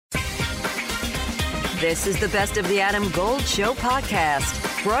This is the Best of the Adam Gold Show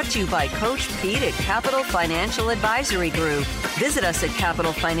podcast, brought to you by Coach Pete at Capital Financial Advisory Group. Visit us at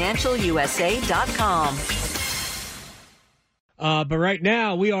capitalfinancialusa.com. But right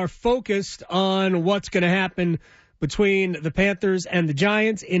now, we are focused on what's going to happen between the Panthers and the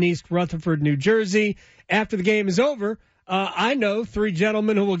Giants in East Rutherford, New Jersey. After the game is over, I know three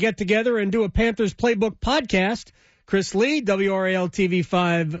gentlemen who will get together and do a Panthers Playbook podcast. Chris Lee, WRAL TV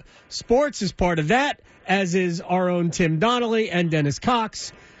 5 Sports, is part of that, as is our own Tim Donnelly and Dennis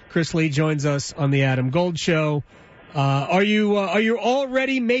Cox. Chris Lee joins us on the Adam Gold Show. Are you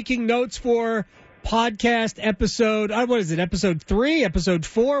already making notes for podcast episode? What is it? Episode 3? Episode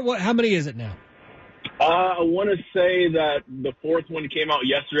 4? How many is it now? I want to say that the fourth one came out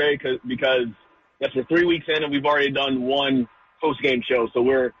yesterday because yes, we're 3 weeks in and we've already done one post-game show. So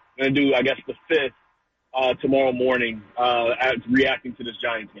we're going to do, I guess, the fifth tomorrow morning reacting to this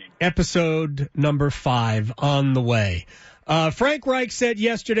Giants game. Episode number 5 on the way. Frank Reich said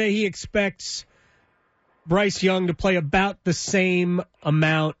yesterday he expects Bryce Young to play about the same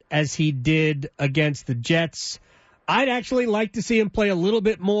amount as he did against the Jets. I'd actually like to see him play a little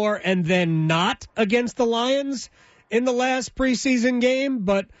bit more and then not against the Lions in the last preseason game.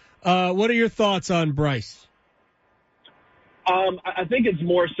 But what are your thoughts on Bryce? I think it's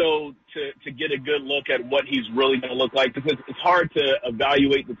more so to get a good look at what he's really going to look like, because it's hard to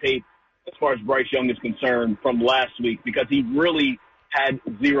evaluate the tape as far as Bryce Young is concerned from last week, because he really had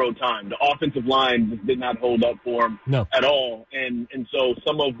zero time. The offensive line just did not hold up for him at all. And so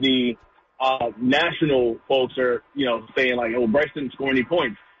some of the national folks are, saying like, oh, Bryce didn't score any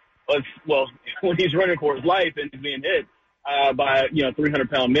points. Well, when he's running for his life and he's being hit by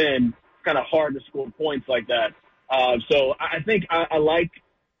 300-pound men, it's kind of hard to score points like that. So I think I like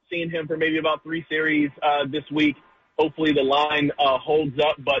seeing him for maybe about 3 series this week. Hopefully the line holds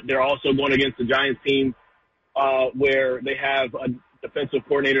up, but they're also going against the Giants team where they have a defensive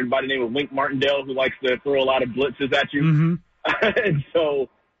coordinator by the name of Wink Martindale who likes to throw a lot of blitzes at you. Mm-hmm. And so,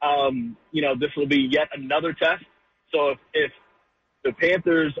 this will be yet another test. So if the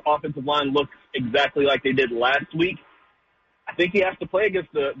Panthers' offensive line looks exactly like they did last week, I think he has to play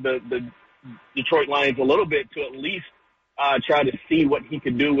against the Detroit Lions a little bit to at least try to see what he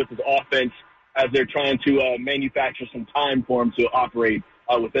could do with his offense as they're trying to manufacture some time for him to operate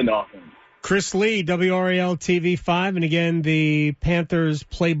within the offense. Chris Lee, WRAL TV 5, and again, the Panthers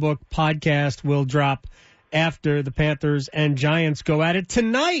Playbook podcast will drop after the Panthers and Giants go at it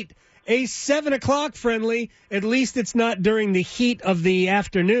tonight. A 7 o'clock friendly. At least it's not during the heat of the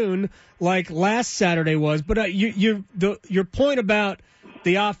afternoon like last Saturday was. But your point about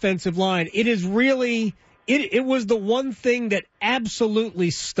the offensive line, it is really it was the one thing that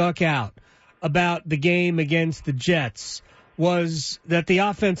absolutely stuck out about the game against the Jets, was that the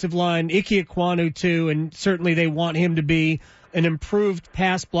offensive line, Ike Ekwonu too, and certainly they want him to be an improved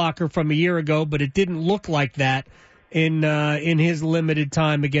pass blocker from a year ago, but it didn't look like that in his limited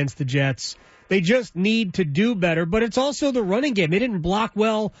time against the Jets. They just need to do better, but it's also the running game. They didn't block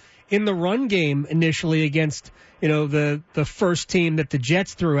well in the run game initially against the first team that the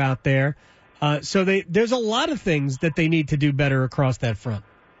Jets threw out there. So there's a lot of things that they need to do better across that front.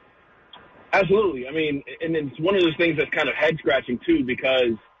 Absolutely. I mean, and it's one of those things that's kind of head-scratching, too,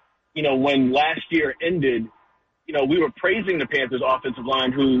 because, when last year ended, we were praising the Panthers' offensive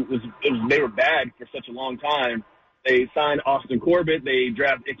line, they were bad for such a long time. They signed Austin Corbett. They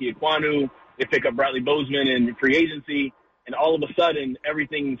draft Ike Ekwonu. They pick up Bradley Bozeman in free agency. And all of a sudden,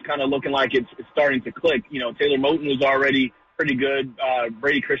 everything's kind of looking like it's starting to click. Taylor Moton was already pretty good.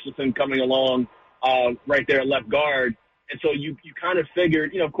 Brady Christensen coming along right there at left guard. And so you kind of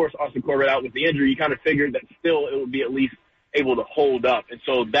figured, of course, Austin Corbett out with the injury, you kind of figured that still it would be at least able to hold up. And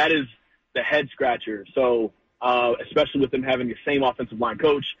so that is the head scratcher. So especially with them having the same offensive line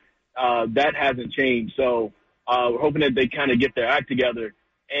coach, that hasn't changed. So we're hoping that they kind of get their act together.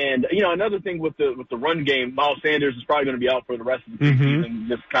 And, another thing with the run game, Miles Sanders is probably going to be out for the rest of the season and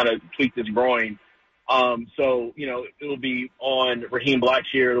just kind of tweak his groin. So, it'll be on Raheem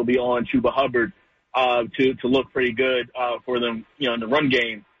Blackshear. It'll be on Chuba Hubbard. To look pretty good for them, in the run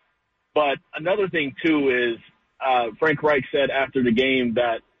game. But another thing, too, is Frank Reich said after the game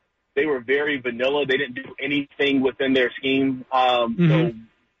that they were very vanilla. They didn't do anything within their scheme. So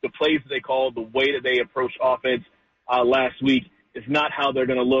the plays that they called, the way that they approached offense last week is not how they're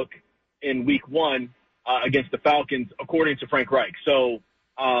going to look in week 1 against the Falcons, according to Frank Reich. So,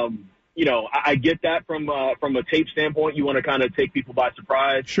 I get that from a tape standpoint. You want to kind of take people by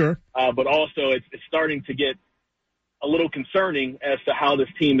surprise. Sure. But also it's starting to get a little concerning as to how this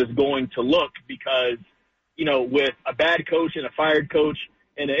team is going to look because, with a bad coach and a fired coach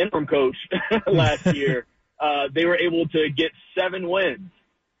and an interim coach last year, they were able to get 7 wins.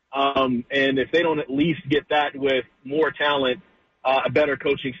 And if they don't at least get that with more talent, a better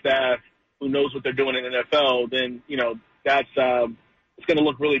coaching staff who knows what they're doing in the NFL, then, that's it's going to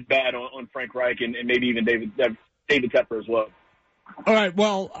look really bad on Frank Reich and maybe even David Tepper as well. All right.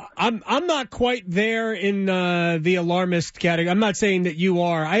 Well, I'm not quite there in the alarmist category. I'm not saying that you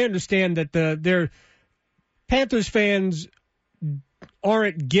are. I understand that their Panthers fans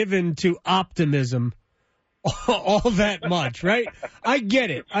aren't given to optimism all that much, right? I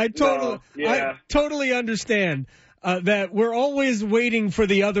get it. I totally understand that we're always waiting for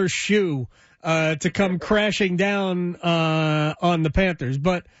the other shoe to come crashing down on the Panthers,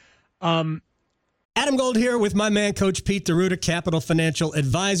 but. Adam Gold here with my man, Coach Pete DeRuta, Capital Financial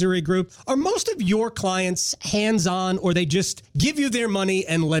Advisory Group. Are most of your clients hands-on, or they just give you their money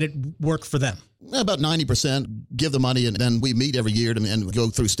and let it work for them? About 90% give the money, and then we meet every year and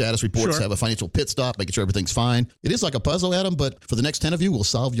go through status reports, have a financial pit stop, making sure everything's fine. It is like a puzzle, Adam, but for the next 10 of you, we'll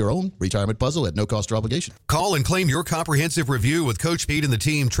solve your own retirement puzzle at no cost or obligation. Call and claim your comprehensive review with Coach Pete and the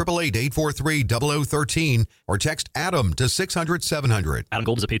team, 888-843-0013, or text ADAM to 600-700. Adam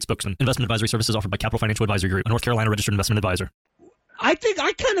Gold is a paid spokesman. Investment advisory services offered by Capital Financial Advisory Group, a North Carolina registered investment advisor. I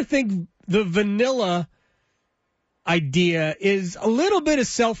kind of think the vanilla idea is a little bit of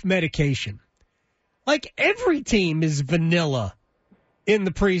self-medication. Like, every team is vanilla in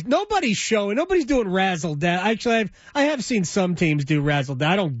the nobody's doing razzle-dazzle. Actually, I have seen some teams do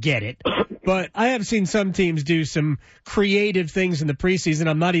razzle-dazzle. I don't get it. But I have seen some teams do some creative things in the preseason.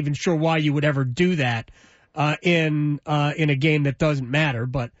 I'm not even sure why you would ever do that in a game that doesn't matter.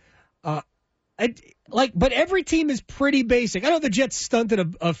 But but every team is pretty basic. I know the Jets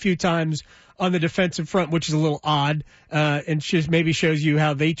stunted a few times on the defensive front, which is a little odd, and just maybe shows you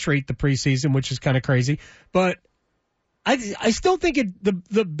how they treat the preseason, which is kind of crazy. But I still think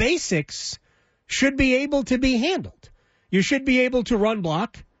the basics should be able to be handled. You should be able to run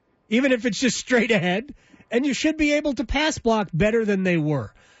block, even if it's just straight ahead, and you should be able to pass block better than they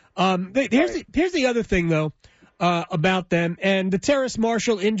were. Here's the other thing, though, about them, and the Terrace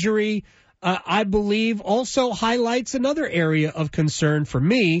Marshall injury, I believe, also highlights another area of concern for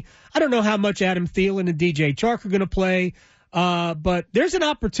me. I don't know how much Adam Thielen and DJ Chark are going to play, but there's an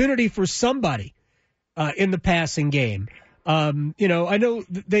opportunity for somebody in the passing game. I know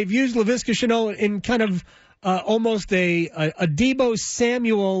they've used Laviska Shenault in kind of almost a Deebo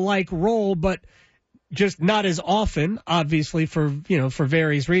Samuel-like role, but just not as often, obviously, for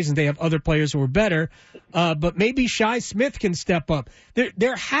various reasons. They have other players who are better, but maybe Shi Smith can step up.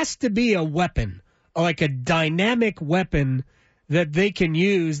 There has to be a weapon, like a dynamic weapon that they can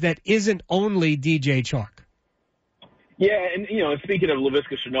use that isn't only DJ Chark. Yeah, and speaking of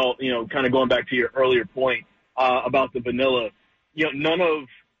Laviska Shenault, kind of going back to your earlier point about the vanilla, none of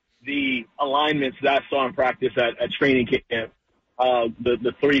the alignments that I saw in practice at training camp,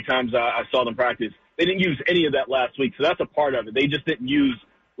 the 3 times I saw them practice, they didn't use any of that last week, so that's a part of it. They just didn't use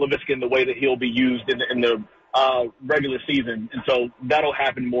Laviska in the way that he'll be used in the regular season, and so that'll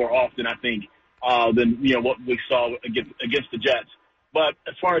happen more often, I think, than what we saw against the Jets. But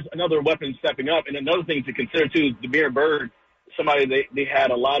as far as another weapon stepping up, and another thing to consider too is Damiere Byrd, somebody they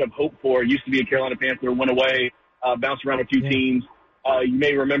had a lot of hope for. Used to be a Carolina Panther, went away, bounced around a few teams. You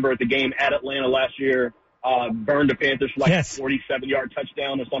may remember at the game at Atlanta last year, burned the Panthers for like a 47-yard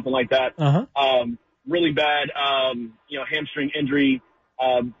touchdown or something like that. Really bad, hamstring injury.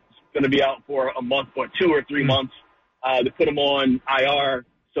 Going to be out for a month, 2 or 3 months. They put him on IR,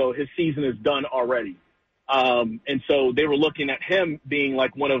 so his season is done already. And so they were looking at him being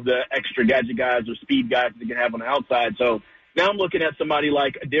like one of the extra gadget guys or speed guys that they can have on the outside. So now I'm looking at somebody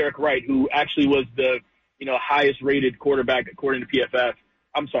like Derek Wright, who actually was the highest rated quarterback according to PFF.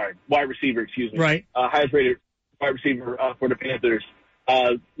 I'm sorry, wide receiver, excuse me. Right. Highest rated wide receiver for the Panthers,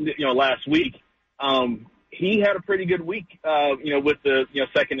 last week. He had a pretty good week, with the,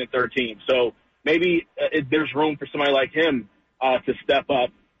 second and third team. So maybe there's room for somebody like him to step up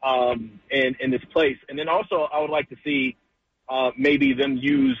in this place. And then also I would like to see maybe them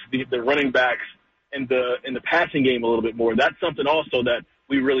use the running backs in the passing game a little bit more. That's something also that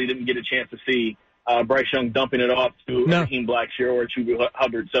we really didn't get a chance to see. Bryce Young dumping it off to Raheem Blackshear or Chuba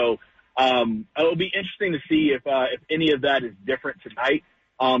Hubbard. So it'll be interesting to see if any of that is different tonight.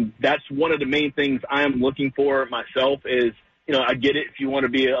 That's one of the main things I am looking for myself is, I get it if you want to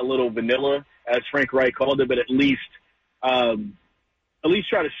be a little vanilla, as Frank Reich called it, but at least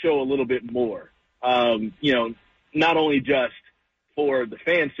try to show a little bit more, not only just for the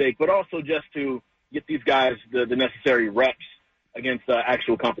fans' sake, but also just to get these guys the necessary reps against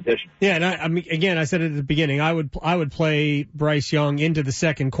actual competition. Yeah, and I mean, again, I said it at the beginning, I would play Bryce Young into the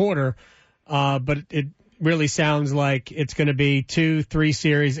second quarter, but it really sounds like it's going to be 2-3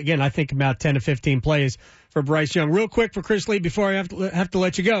 series. Again, I think about 10 to 15 plays for Bryce Young. Real quick for Chris Lee before I have to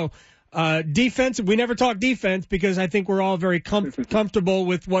let you go. Defense, we never talk defense because I think we're all very comfortable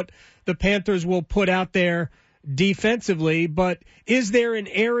with what the Panthers will put out there defensively, but is there an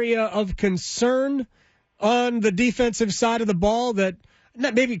area of concern on the defensive side of the ball that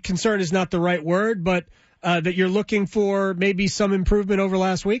maybe concern is not the right word, but that you're looking for maybe some improvement over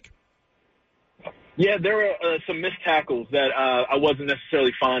last week? Yeah, there were some missed tackles that I wasn't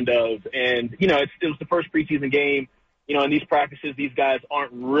necessarily fond of. And, it was the first preseason game. In these practices, these guys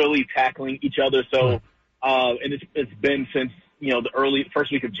aren't really tackling each other. So, and it's been since, the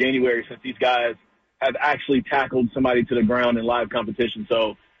first week of January since these guys have actually tackled somebody to the ground in live competition.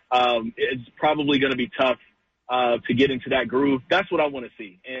 So, it's probably going to be tough to get into that groove. That's what I want to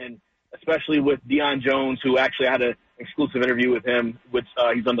see. And especially with Deion Jones, who actually had an exclusive interview with him, which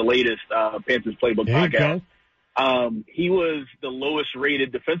he's on the latest Panthers Playbook podcast. He was the lowest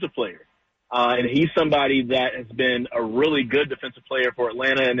rated defensive player. And he's somebody that has been a really good defensive player for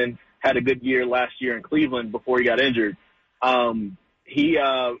Atlanta and then had a good year last year in Cleveland before he got injured. He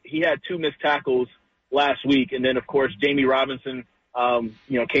had 2 missed tackles last week. And then, of course, Jamie Robinson,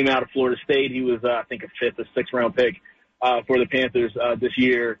 came out of Florida State. He was, I think, a 5th or 6th round pick for the Panthers this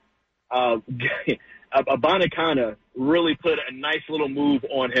year. Abanikanda really put a nice little move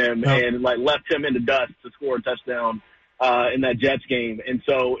on him and left him in the dust to score a touchdown in that Jets game. And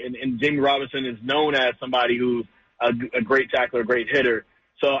so, and Jamie Robinson is known as somebody who's a great tackler, a great hitter.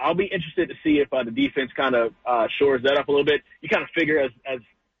 So I'll be interested to see if the defense kind of shores that up a little bit. You kind of figure as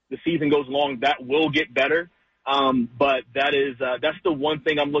the season goes along, that will get better. But that's the one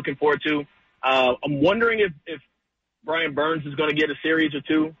thing I'm looking forward to. I'm wondering if Brian Burns is going to get a series or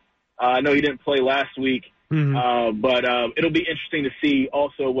 2. I know he didn't play last week, but it'll be interesting to see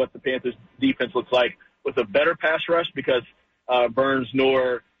also what the Panthers defense looks like with a better pass rush because Burns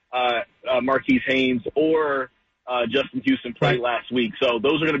nor Marquise Haynes or Justin Houston played last week. So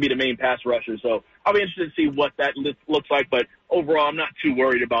those are going to be the main pass rushers. So I'll be interested to see what that looks like. But overall, I'm not too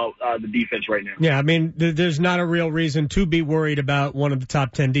worried about the defense right now. Yeah, I mean, there's not a real reason to be worried about one of the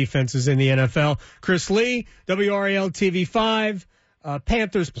top 10 defenses in the NFL. Chris Lee, WRAL TV 5.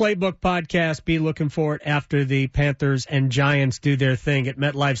 Panthers Playbook podcast. Be looking for it after the Panthers and Giants do their thing at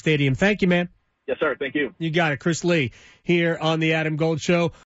MetLife Stadium. Thank you, man. Yes, sir. Thank you. You got it. Chris Lee here on the Adam Gold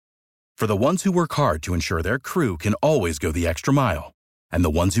Show. For the ones who work hard to ensure their crew can always go the extra mile, and the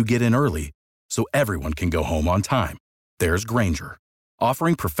ones who get in early so everyone can go home on time, there's Grainger,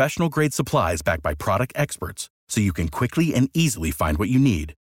 offering professional-grade supplies backed by product experts so you can quickly and easily find what you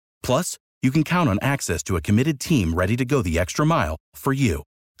need. Plus, you can count on access to a committed team ready to go the extra mile for you.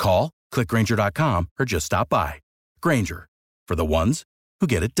 Call, click Grainger.com, or just stop by. Grainger, for the ones who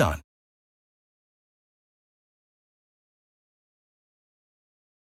get it done.